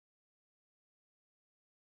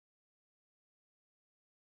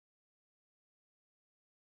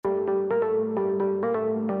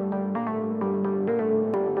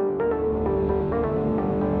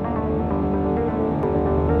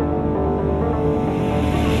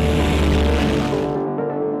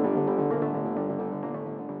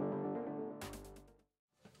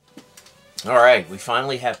Alright, we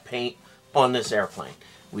finally have paint on this airplane.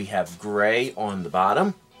 We have gray on the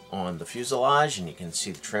bottom, on the fuselage, and you can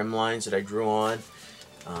see the trim lines that I drew on.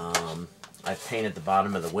 I've painted the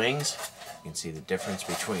bottom of the wings. You can see the difference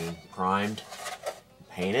between primed and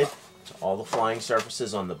painted. So all the flying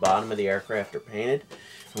surfaces on the bottom of the aircraft are painted.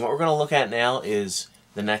 And what we're going to look at now is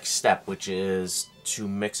the next step, which is to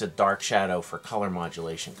mix a dark shadow for color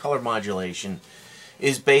modulation. Color modulation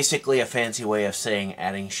is basically a fancy way of saying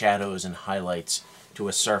adding shadows and highlights to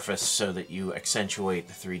a surface so that you accentuate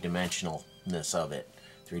the three-dimensionalness of it,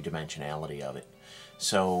 three-dimensionality of it.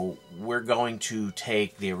 So we're going to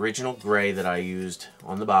take the original gray that I used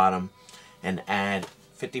on the bottom and add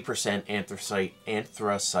 50%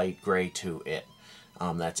 anthracite gray to it.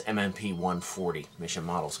 That's MMP 140, Mission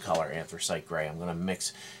Models Color Anthracite Gray. I'm going to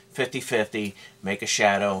mix 50-50, make a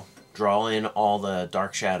shadow, draw in all the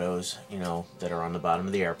dark shadows, you know, that are on the bottom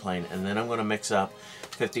of the airplane, and then I'm going to mix up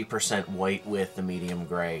 50% white with the medium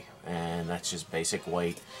gray, and that's just basic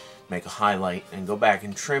white. Make a highlight and go back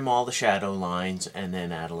and trim all the shadow lines and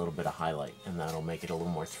then add a little bit of highlight, and that'll make it a little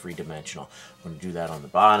more three-dimensional. I'm going to do that on the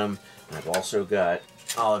bottom, and I've also got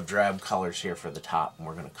olive drab colors here for the top, and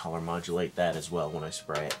we're going to color modulate that as well when I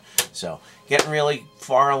spray it. So getting really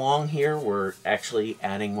far along here, we're actually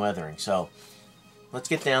adding weathering. So let's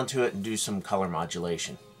get down to it and do some color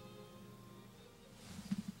modulation.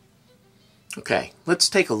 Okay, let's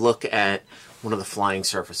take a look at one of the flying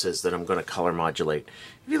surfaces that I'm going to color modulate.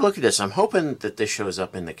 If you look at this, I'm hoping that this shows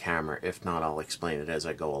up in the camera. If not, I'll explain it as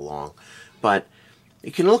I go along. But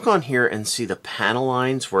you can look on here and see the panel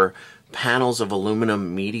lines where panels of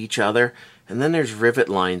aluminum meet each other, and then there's rivet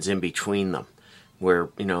lines in between them where,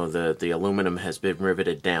 you know, the aluminum has been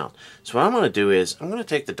riveted down. So what I'm going to do is I'm going to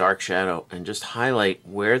take the dark shadow and just highlight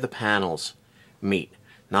where the panels meet.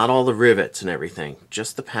 Not all the rivets and everything,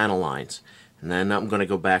 just the panel lines. And then I'm going to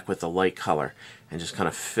go back with the light color and just kind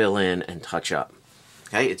of fill in and touch up.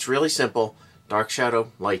 Okay, it's really simple. Dark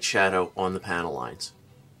shadow, light shadow on the panel lines.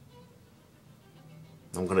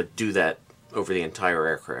 I'm going to do that over the entire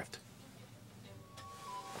aircraft.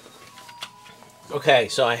 Okay,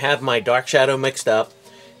 so I have my dark shadow mixed up,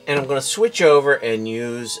 and I'm going to switch over and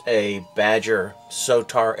use a Badger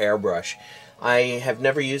Sotar airbrush. I have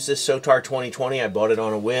never used this Sotar 2020. I bought it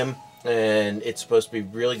on a whim, and it's supposed to be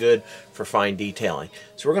really good for fine detailing.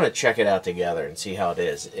 So we're going to check it out together and see how it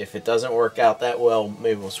is. If it doesn't work out that well,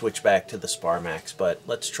 maybe we'll switch back to the Sparmax, but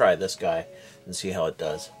let's try this guy and see how it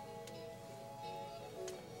does.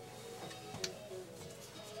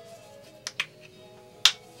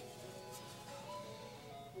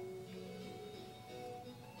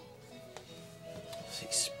 He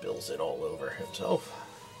spills it all over himself.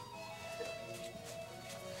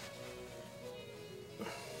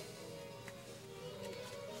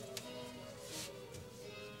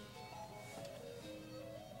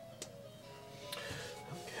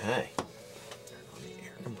 Okay, turn on the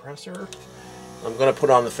air compressor. I'm going to put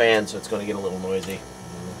on the fan, so it's going to get a little noisy.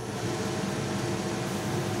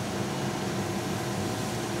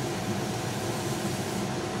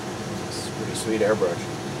 This is a pretty sweet airbrush.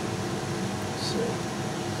 Let's see.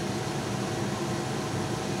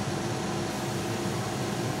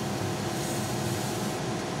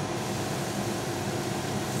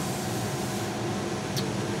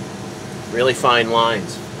 Really fine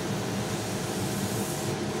lines.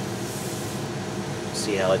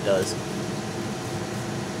 See how it does.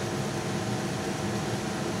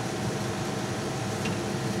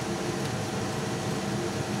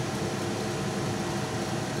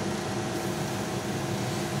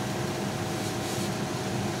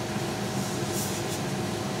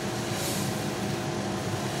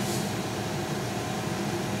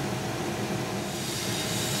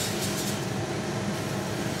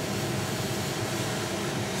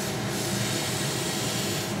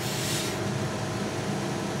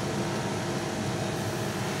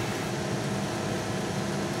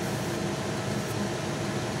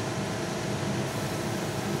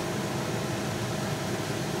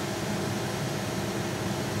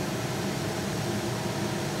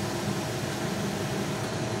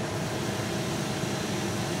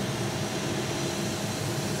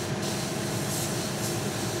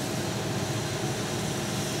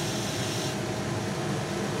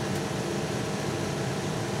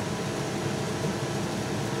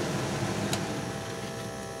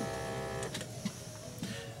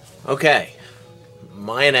 Okay,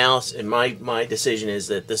 my analysis and my decision is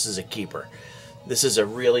that this is a keeper. This is a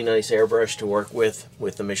really nice airbrush to work with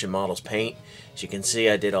the Mission Models paint. As you can see,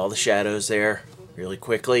 I did all the shadows there really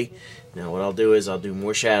quickly. Now what I'll do is I'll do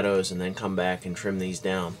more shadows and then come back and trim these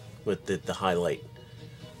down with the highlight.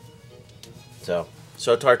 So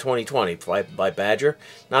SOTAR 2020 by Badger.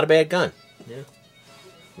 Not a bad gun. Yeah,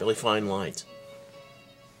 really fine lines.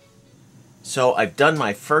 So I've done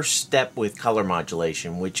my first step with color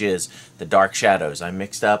modulation, which is the dark shadows. I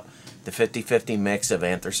mixed up the 50-50 mix of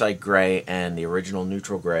anthracite gray and the original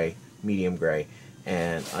neutral gray, medium gray,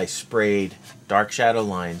 and I sprayed dark shadow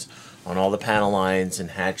lines on all the panel lines and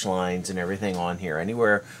hatch lines and everything on here.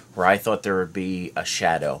 Anywhere where I thought there would be a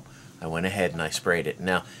shadow, I went ahead and I sprayed it.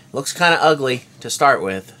 Now, it looks kind of ugly to start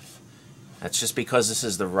with. That's just because this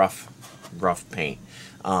is the rough paint.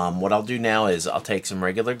 What I'll do now is I'll take some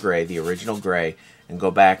regular gray, the original gray, and go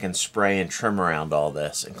back and spray and trim around all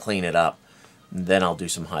this and clean it up. And then I'll do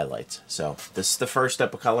some highlights. So this is the first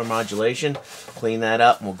step of color modulation. Clean that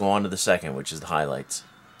up and we'll go on to the second, which is the highlights.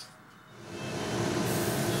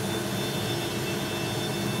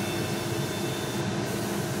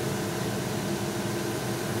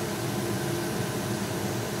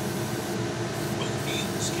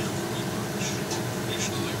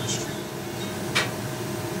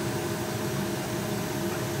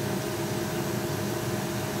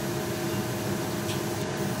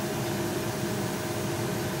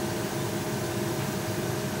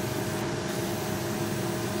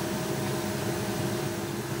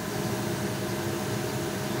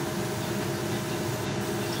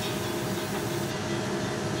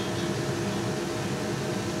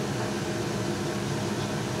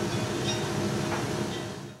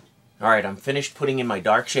 Alright, I'm finished putting in my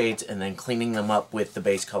dark shades and then cleaning them up with the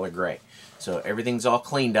base color gray. So everything's all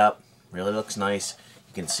cleaned up, really looks nice.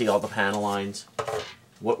 You can see all the panel lines.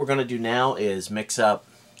 What we're going to do now is mix up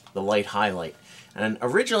the light highlight. And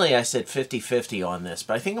originally I said 50-50 on this,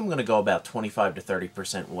 but I think I'm going to go about 25 to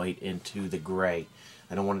 30% white into the gray.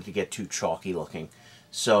 I don't want it to get too chalky looking.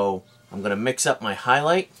 So I'm going to mix up my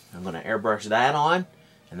highlight, I'm going to airbrush that on,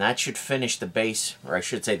 and that should finish the base, or I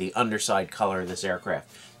should say the underside color of this aircraft.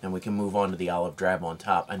 And we can move on to the olive drab on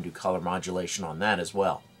top and do color modulation on that as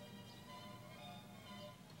well.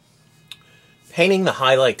 Painting the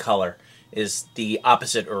highlight color is the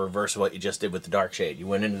opposite or reverse of what you just did with the dark shade. You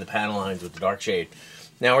went into the panel lines with the dark shade.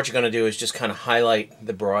 Now what you're going to do is just kind of highlight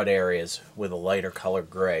the broad areas with a lighter color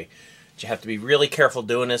gray. But you have to be really careful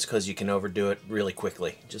doing this because you can overdo it really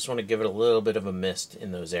quickly. Just want to give it a little bit of a mist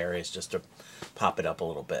in those areas just to pop it up a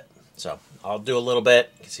little bit. So I'll do a little bit.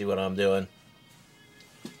 You can see what I'm doing.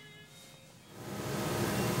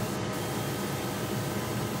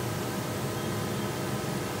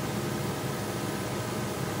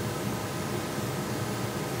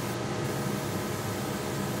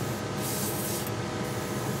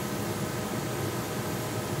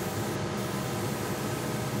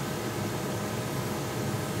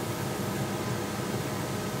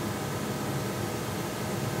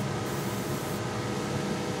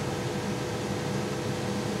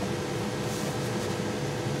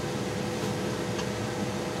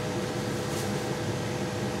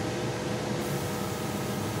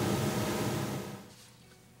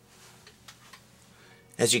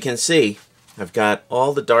 As you can see, I've got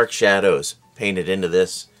all the dark shadows painted into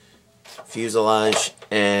this fuselage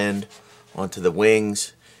and onto the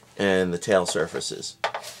wings and the tail surfaces.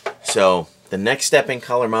 So the next step in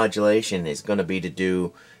color modulation is going to be to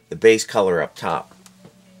do the base color up top.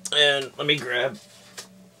 And let me grab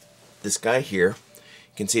this guy here.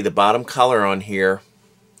 You can see the bottom color on here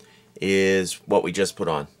is what we just put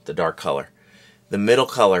on, the dark color. The middle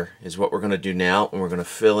color is what we're going to do now, and we're going to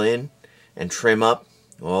fill in and trim up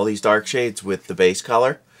all these dark shades with the base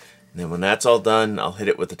color. And then when that's all done, I'll hit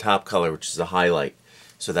it with the top color, which is the highlight.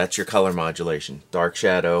 So that's your color modulation. Dark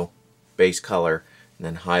shadow, base color, and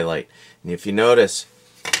then highlight. And if you notice,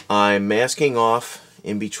 I'm masking off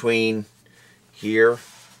in between here,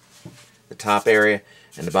 the top area,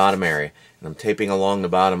 and the bottom area. And I'm taping along the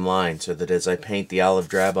bottom line so that as I paint the olive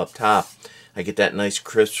drab up top, I get that nice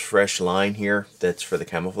crisp, fresh line here that's for the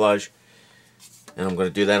camouflage. And I'm going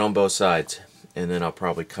to do that on both sides. And then I'll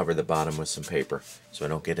probably cover the bottom with some paper so I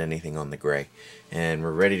don't get anything on the gray. And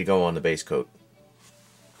we're ready to go on the base coat.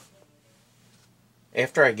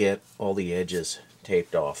 After I get all the edges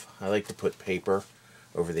taped off, I like to put paper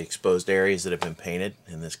over the exposed areas that have been painted,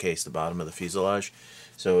 in this case the bottom of the fuselage.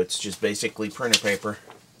 So it's just basically printer paper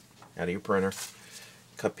out of your printer.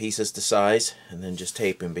 Cut pieces to size and then just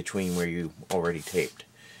tape in between where you already taped.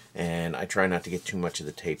 And I try not to get too much of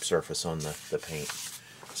the tape surface on the paint.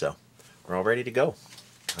 So we're all ready to go.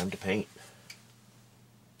 Time to paint.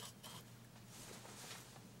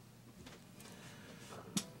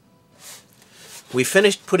 We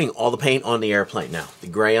finished putting all the paint on the airplane now. The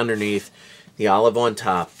gray underneath, the olive on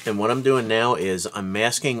top. And what I'm doing now is I'm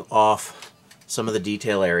masking off some of the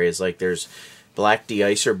detail areas. Like there's black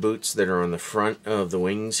de-icer boots that are on the front of the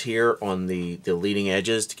wings here on the leading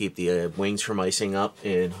edges to keep the wings from icing up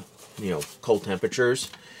in cold temperatures.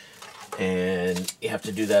 And you have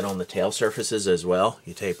to do that on the tail surfaces as well.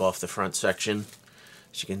 You tape off the front section,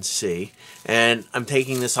 as you can see. And I'm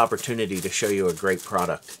taking this opportunity to show you a great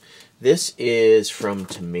product. This is from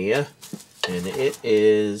Tamiya, and it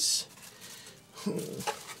is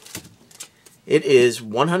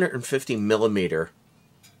 150 millimeter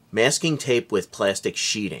masking tape with plastic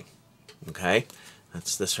sheeting. Okay,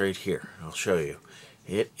 that's this right here. I'll show you.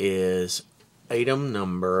 It is item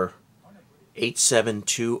number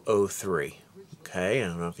 87203. Okay, I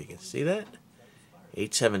don't know if you can see that.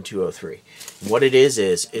 87203. What it is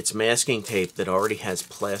it's masking tape that already has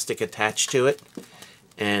plastic attached to it,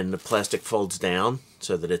 and the plastic folds down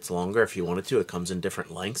so that it's longer if you want it to. It comes in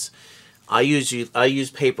different lengths. I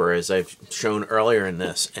use paper, as I've shown earlier in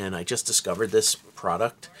this, and I just discovered this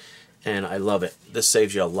product and I love it. This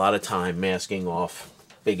saves you a lot of time masking off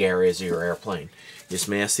big areas of your airplane. You just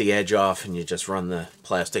mask the edge off and you just run the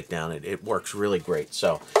plastic down. It works really great.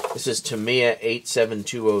 So this is Tamiya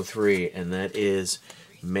 87203, and that is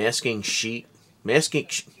masking tape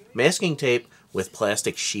with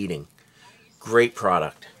plastic sheeting. Great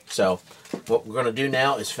product. So what we're going to do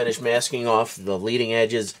now is finish masking off the leading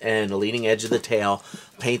edges and the leading edge of the tail,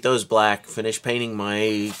 paint those black, finish painting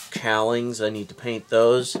my cowlings. I need to paint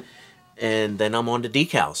those, and then I'm on to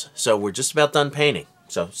decals. So we're just about done painting,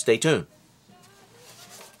 so stay tuned.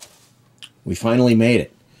 We finally made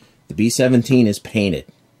it. The B-17 is painted.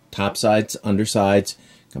 Top sides, undersides.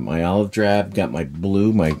 Got my olive drab, got my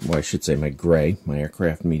blue, well, I should say my gray, my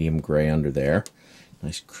aircraft medium gray under there.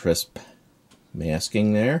 Nice crisp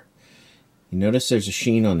masking there. You notice there's a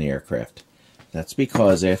sheen on the aircraft. That's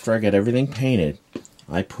because after I got everything painted,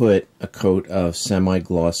 I put a coat of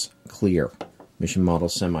semi-gloss clear, Mission Model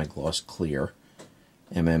Semi-Gloss Clear,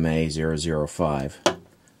 MMA 005,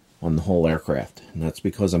 on the whole aircraft. And that's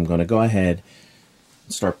because I'm going to go ahead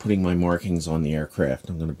and start putting my markings on the aircraft.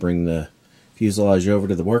 I'm going to bring the fuselage over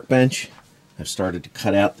to the workbench. I've started to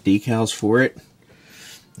cut out the decals for it.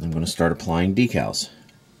 I'm going to start applying decals.